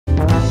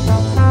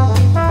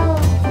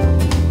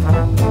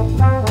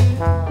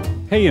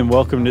Hey, and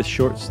welcome to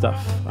Short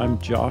Stuff. I'm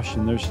Josh,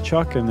 and there's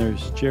Chuck, and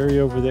there's Jerry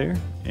over there.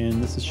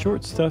 And this is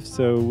Short Stuff,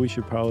 so we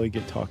should probably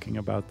get talking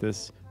about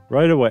this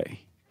right away.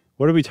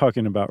 What are we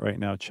talking about right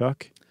now,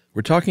 Chuck?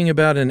 We're talking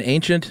about an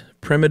ancient,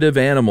 primitive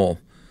animal,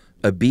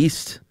 a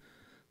beast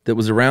that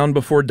was around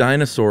before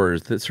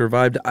dinosaurs, that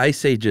survived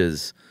ice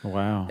ages.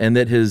 Wow. And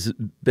that has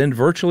been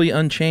virtually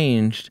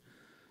unchanged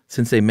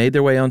since they made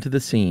their way onto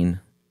the scene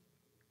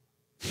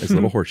as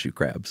little horseshoe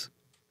crabs.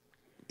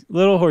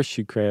 Little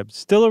horseshoe crabs.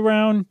 Still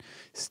around,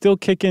 still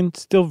kicking,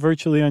 still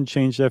virtually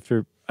unchanged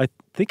after, I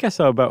think I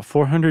saw about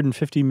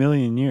 450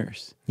 million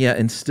years. Yeah,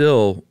 and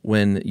still,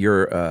 when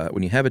you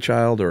have a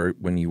child or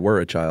when you were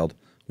a child,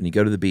 when you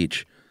go to the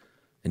beach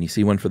and you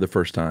see one for the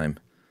first time,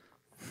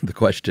 the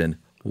question,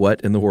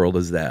 what in the world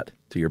is that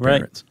to your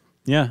parents?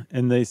 Right. Yeah,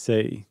 and they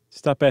say,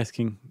 stop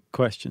asking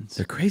questions.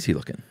 They're crazy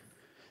looking.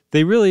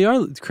 They really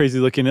are crazy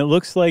looking. It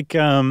looks like,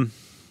 how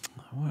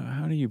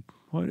do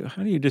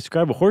you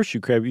describe a horseshoe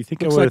crab? You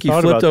think Looks I would like have you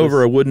thought flipped about over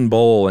this. a wooden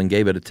bowl and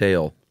gave it a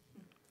tail.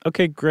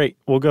 Okay, great.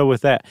 We'll go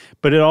with that.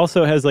 But it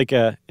also has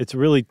it's a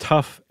really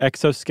tough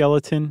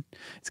exoskeleton.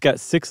 It's got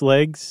 6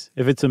 legs.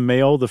 If it's a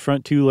male, the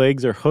front 2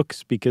 legs are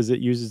hooks because it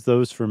uses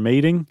those for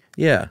mating.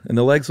 Yeah, and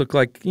the legs look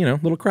like,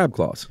 little crab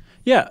claws.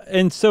 Yeah,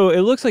 and so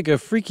it looks like a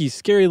freaky,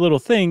 scary little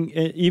thing.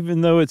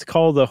 Even though it's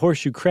called a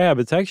horseshoe crab,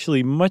 it's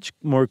actually much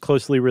more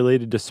closely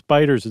related to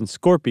spiders and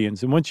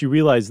scorpions. And once you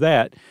realize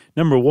that,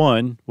 number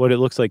one, what it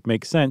looks like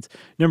makes sense.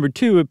 Number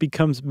two, it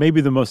becomes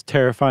maybe the most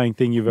terrifying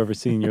thing you've ever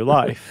seen in your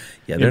life.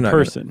 Yeah, in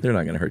person. They're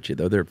not going to hurt you,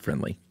 though. They're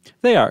friendly.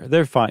 They are.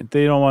 They're fine.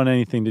 They don't want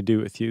anything to do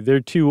with you.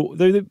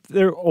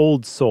 They're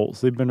old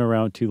souls. They've been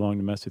around too long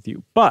to mess with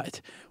you.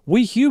 But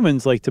we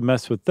humans like to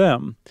mess with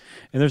them,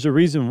 and there's a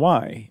reason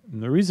why.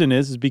 And the reason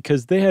is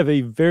because they have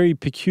a very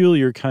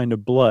peculiar kind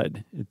of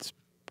blood. It's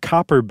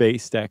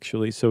copper-based,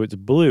 actually, so it's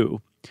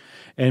blue.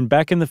 And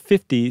back in the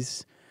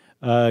 50s,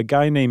 a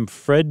guy named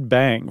Frederick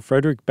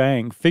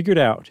Bang, figured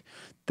out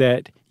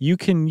that you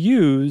can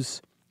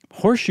use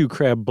horseshoe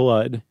crab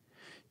blood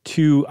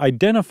to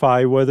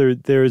identify whether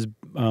there's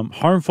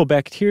harmful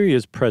bacteria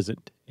is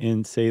present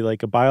in, say,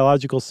 like a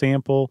biological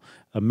sample,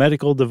 a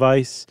medical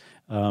device,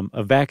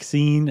 a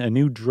vaccine, a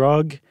new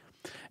drug.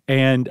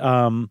 And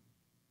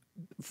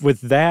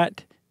with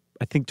that,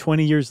 I think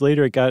 20 years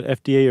later, it got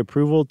FDA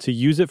approval to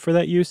use it for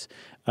that use.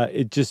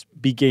 It just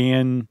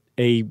began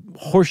a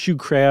horseshoe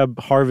crab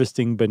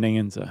harvesting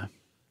bonanza.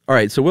 All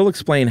right, so we'll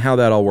explain how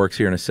that all works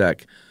here in a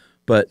sec.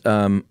 But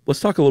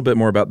let's talk a little bit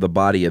more about the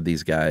body of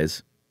these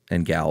guys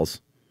and gals.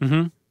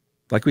 Mm-hmm.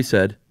 Like we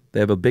said, they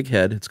have a big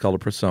head. It's called a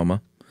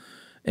prosoma.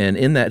 And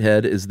in that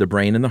head is the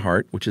brain and the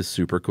heart, which is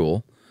super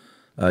cool.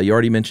 You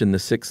already mentioned the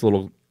 6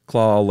 little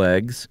claw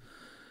legs.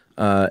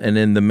 And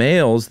in the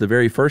males, the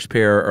very first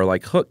pair are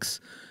like hooks,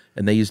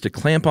 and they used to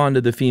clamp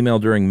onto the female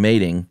during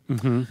mating.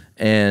 Mm-hmm.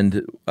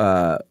 And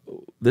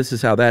this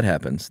is how that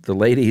happens. The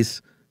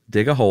ladies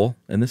dig a hole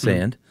in the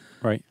sand,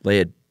 Right.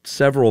 lay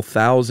several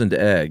thousand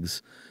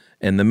eggs,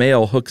 and the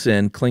male hooks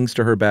in, clings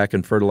to her back,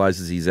 and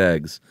fertilizes these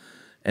eggs.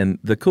 And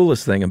the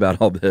coolest thing about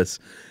all this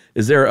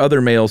is there are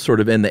other males sort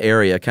of in the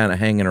area kind of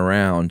hanging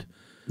around.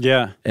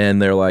 Yeah.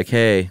 And they're like,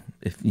 hey,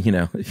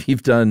 if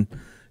you've done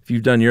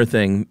your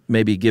thing,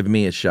 maybe give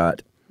me a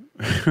shot.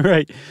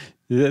 Right.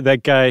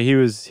 That guy, he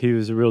was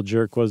a real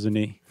jerk, wasn't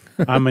he?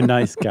 I'm a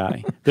nice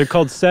guy. They're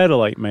called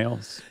satellite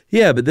males.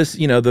 Yeah, but this,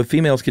 the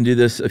females can do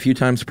this a few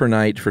times per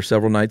night for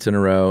several nights in a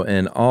row,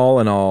 and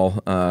all in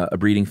all, a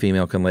breeding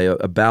female can lay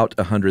about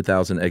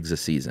 100,000 eggs a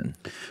season.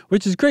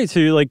 Which is great. So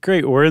you're like,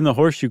 great, we're in the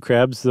horseshoe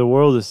crabs. The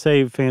world is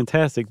saved.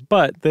 Fantastic.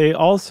 But they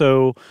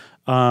also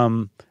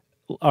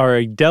are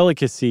a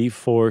delicacy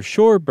for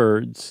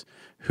shorebirds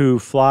who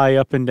fly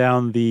up and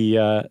down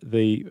the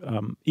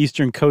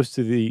eastern coast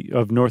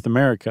of North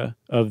America,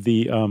 of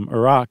the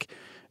Iraq,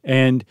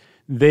 and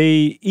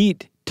they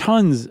eat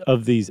tons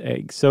of these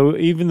eggs. So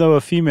even though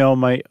a female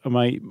might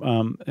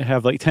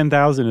have like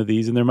 10,000 of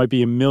these, and there might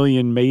be 1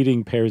 million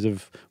mating pairs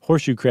of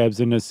horseshoe crabs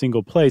in a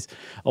single place,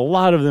 a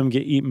lot of them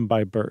get eaten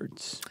by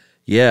birds.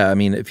 Yeah, I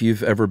mean, if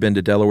you've ever been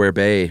to Delaware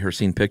Bay or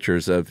seen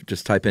pictures of,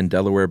 just type in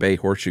Delaware Bay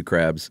horseshoe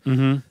crabs,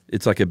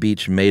 it's like a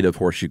beach made of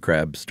horseshoe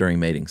crabs during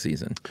mating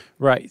season.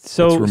 Right.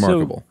 So it's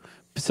remarkable.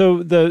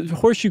 So the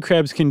horseshoe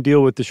crabs can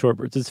deal with the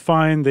shorebirds. It's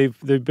fine.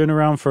 They've been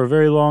around for a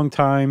very long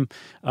time,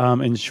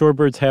 and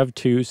shorebirds have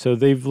too, so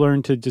they've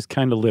learned to just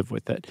kind of live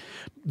with it.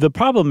 The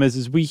problem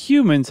is we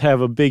humans have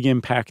a big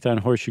impact on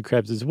horseshoe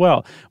crabs as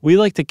well. We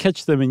like to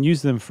catch them and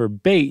use them for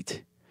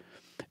bait,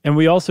 and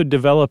we also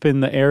develop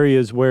in the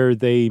areas where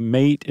they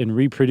mate and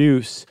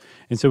reproduce,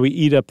 and so we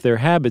eat up their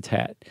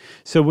habitat.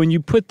 So when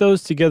you put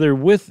those together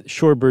with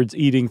shorebirds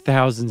eating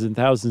thousands and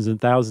thousands and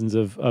thousands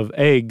of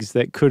eggs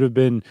that could have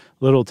been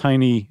little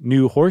tiny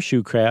new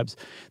horseshoe crabs,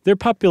 their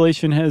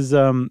population has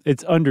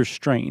it's under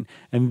strain.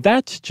 And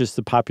that's just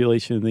the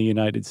population in the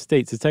United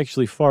States. It's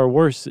actually far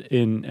worse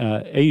in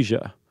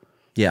Asia.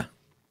 Yeah.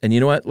 And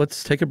you know what?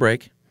 Let's take a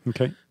break.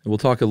 Okay. We'll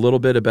talk a little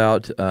bit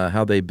about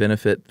how they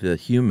benefit the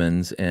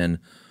humans and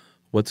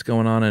what's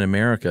going on in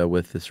America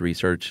with this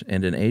research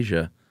and in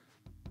Asia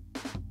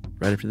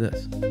right after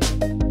this.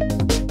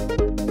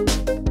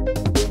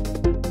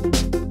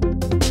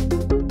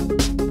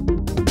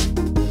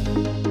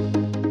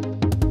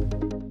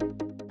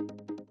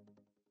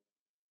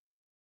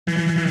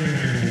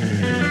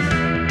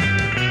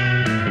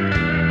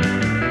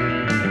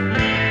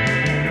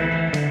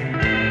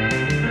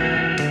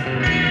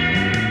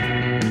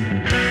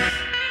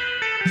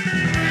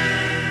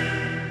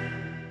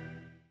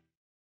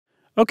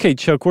 Okay,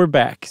 Chuck, we're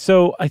back.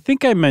 So I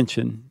think I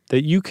mentioned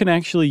that you can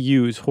actually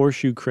use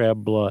horseshoe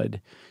crab blood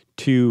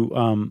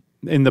to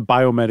in the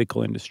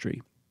biomedical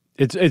industry.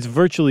 It's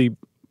virtually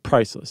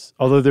priceless,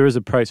 although there is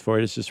a price for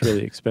it. It's just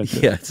really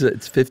expensive. Yeah, it's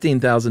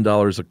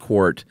 $15,000 a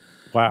quart.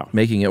 Wow.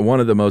 Making it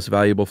one of the most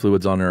valuable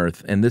fluids on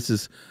Earth. And this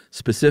is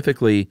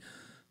specifically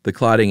the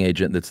clotting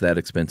agent that's that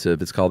expensive.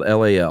 It's called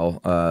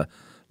LAL,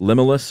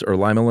 Limulus or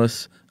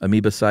Limulus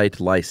amoebocyte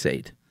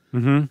lysate.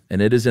 Mm-hmm.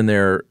 And it is in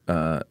their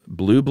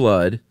blue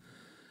blood,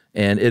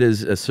 and it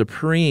is a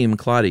supreme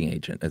clotting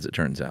agent, as it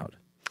turns out.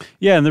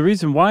 Yeah, and the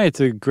reason why it's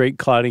a great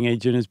clotting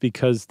agent is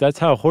because that's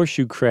how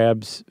horseshoe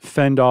crabs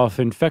fend off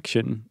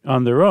infection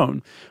on their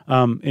own.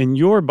 In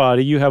your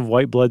body, you have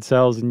white blood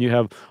cells and you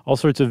have all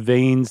sorts of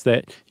veins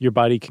that your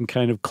body can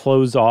kind of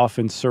close off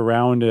and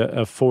surround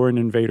a foreign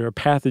invader, a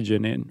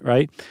pathogen in,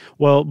 right?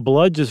 Well,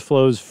 blood just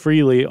flows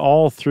freely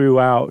all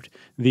throughout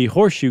the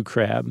horseshoe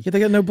crab. Yeah, they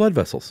got no blood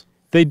vessels.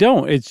 They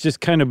don't. It just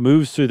kind of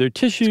moves through their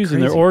tissues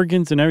and their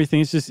organs and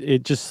everything.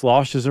 It just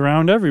sloshes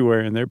around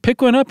everywhere in there.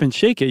 Pick one up and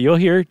shake it. You'll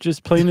hear it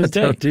just plain as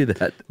day. Don't do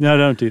that. No,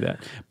 don't do that.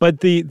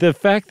 But the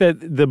fact that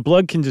the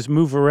blood can just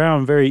move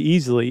around very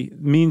easily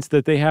means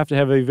that they have to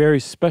have a very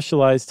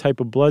specialized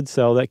type of blood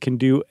cell that can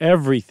do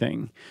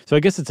everything. So I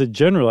guess it's a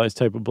generalized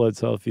type of blood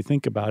cell if you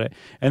think about it.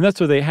 And that's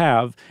what they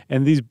have.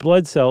 And these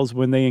blood cells,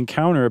 when they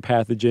encounter a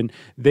pathogen,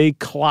 they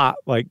clot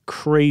like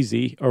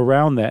crazy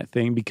around that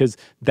thing because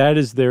that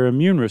is their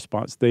immune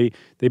response. They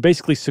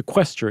basically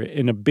sequester it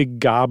in a big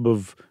gob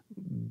of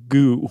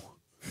goo,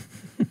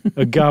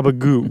 a gob of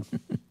goo.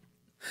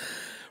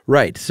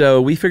 Right.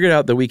 So we figured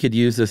out that we could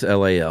use this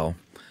LAL.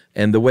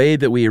 And the way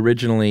that we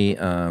originally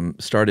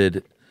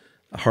started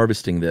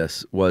harvesting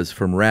this was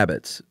from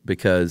rabbits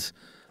because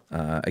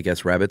I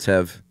guess rabbits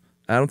have,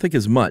 I don't think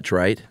as much,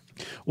 right?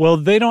 Well,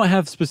 they don't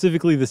have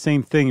specifically the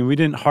same thing, and we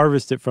didn't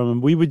harvest it from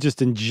them. We would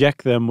just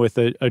inject them with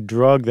a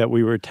drug that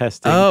we were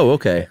testing. Oh,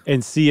 okay.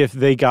 And see if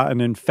they got an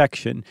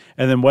infection.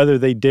 And then whether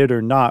they did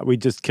or not, we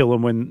just kill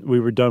them when we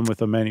were done with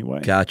them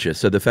anyway. Gotcha.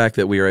 So the fact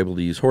that we are able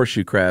to use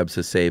horseshoe crabs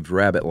has saved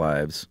rabbit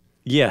lives.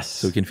 Yes.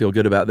 So we can feel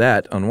good about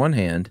that on one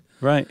hand.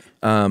 Right.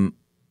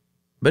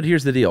 But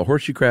here's the deal.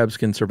 Horseshoe crabs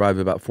can survive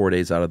about 4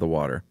 days out of the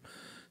water.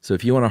 So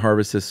if you want to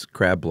harvest this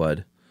crab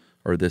blood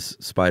or this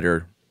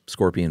spider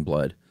scorpion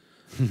blood,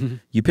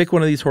 you pick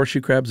one of these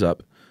horseshoe crabs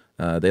up.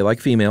 They like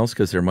females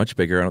because they're much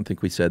bigger. I don't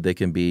think we said they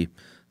can be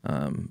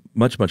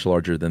much, much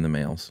larger than the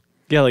males.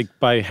 Yeah, like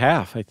by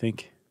half, I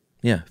think.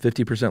 Yeah,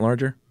 50%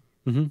 larger.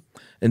 Mm-hmm.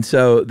 And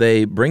so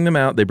they bring them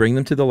out. They bring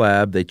them to the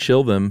lab. They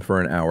chill them for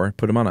an hour,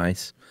 put them on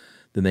ice.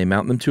 Then they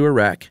mount them to a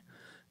rack.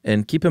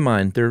 And keep in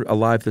mind, they're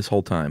alive this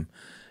whole time.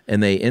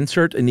 And they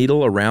insert a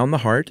needle around the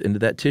heart into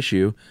that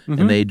tissue,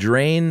 and they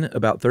drain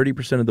about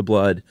 30% of the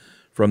blood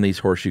from these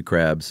horseshoe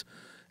crabs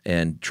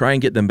and try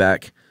and get them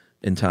back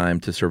in time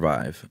to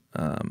survive.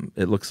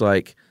 It looks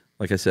like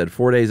I said,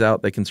 4 days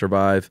out, they can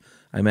survive.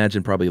 I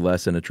imagine probably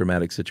less in a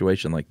traumatic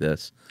situation like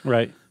this.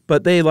 Right.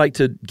 But they like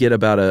to get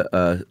about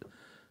a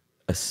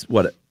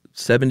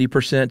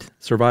 70%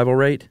 survival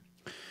rate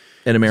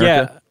in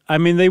America? Yeah. I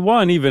mean, they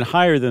want even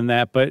higher than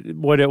that, but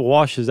what it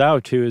washes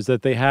out to is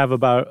that they have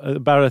about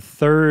a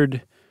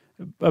third,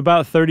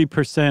 about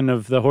 30%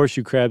 of the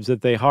horseshoe crabs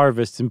that they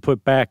harvest and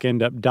put back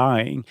end up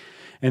dying.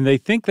 And they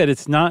think that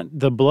it's not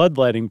the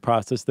bloodletting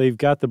process. They've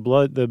got the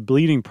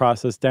bleeding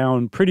process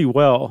down pretty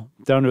well,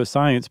 down to a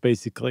science,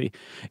 basically.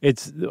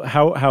 It's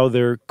how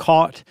they're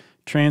caught,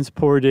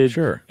 transported,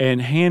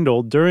 and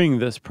handled during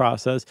this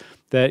process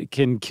that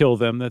can kill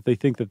them, that they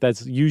think that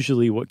that's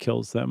usually what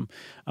kills them.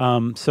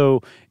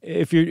 So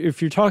if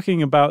you're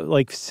talking about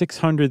like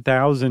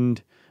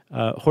 600,000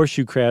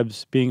 horseshoe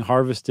crabs being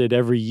harvested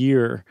every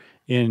year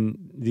in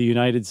the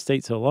United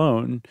States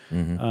alone,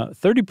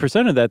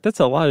 30% of that's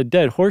a lot of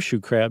dead horseshoe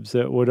crabs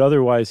that would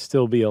otherwise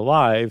still be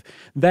alive.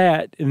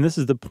 That, and this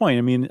is the point,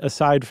 I mean,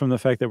 aside from the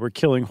fact that we're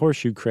killing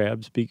horseshoe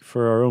crabs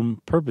for our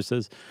own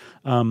purposes,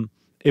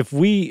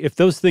 if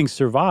those things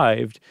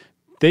survived,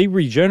 they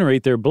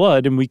regenerate their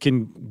blood and we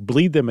can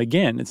bleed them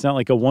again. It's not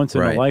like a once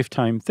in a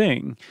lifetime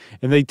thing.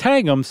 And they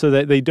tag them so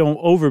that they don't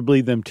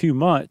overbleed them too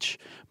much.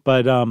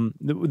 But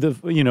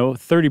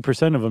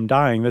 30% of them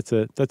dying, that's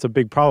a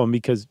big problem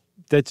because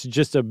that's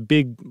just a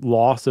big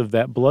loss of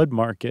that blood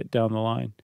market down the line.